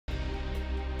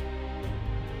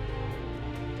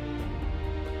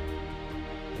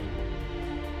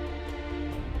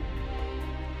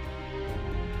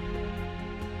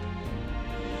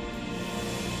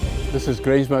This is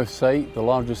Grangemouth site, the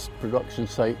largest production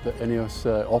site that Ineos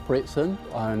operates in,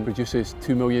 and produces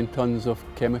 2 million tonnes of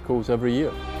chemicals every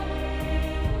year.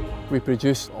 We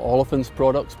produce olefins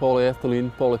products,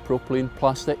 polyethylene, polypropylene,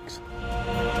 plastics.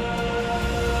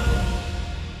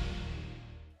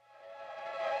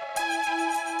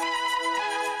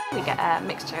 We get a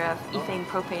mixture of ethane,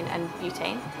 propane and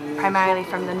butane, primarily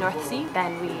from the North Sea.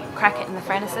 Then we crack it in the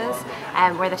furnaces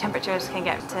where the temperatures can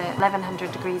get to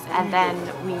 1100 degrees, and then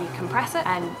we compress it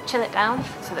and chill it down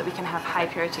so that we can have high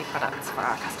purity products for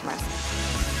our customers.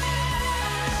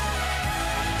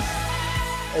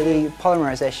 The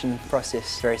polymerization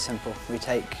process is very simple. We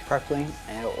take propylene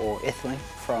or ethylene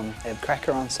from a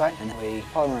cracker on site and we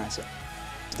polymerize it.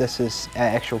 This is our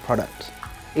actual product.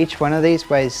 Each one of these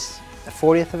weighs a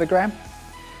 40th of a gram,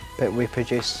 but we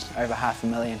produce over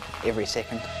 500,000 every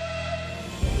second.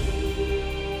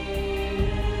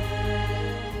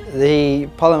 The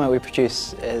polymer we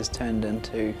produce is turned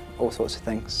into all sorts of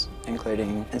things,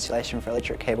 including insulation for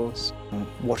electric cables,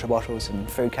 water bottles and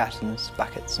food cartons,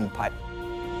 buckets and pipe.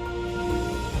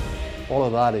 All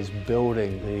of that is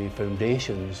building the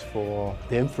foundations for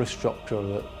the infrastructure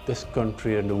that this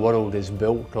country and the world is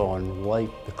built on, like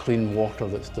the clean water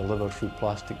that's delivered through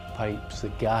plastic pipes, the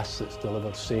gas that's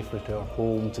delivered safely to our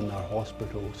homes and our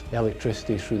hospitals, the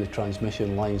electricity through the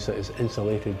transmission lines that is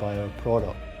insulated by our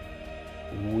product.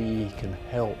 We can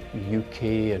help the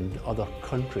UK and other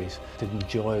countries to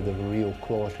enjoy the real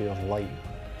quality of life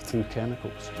through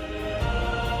chemicals.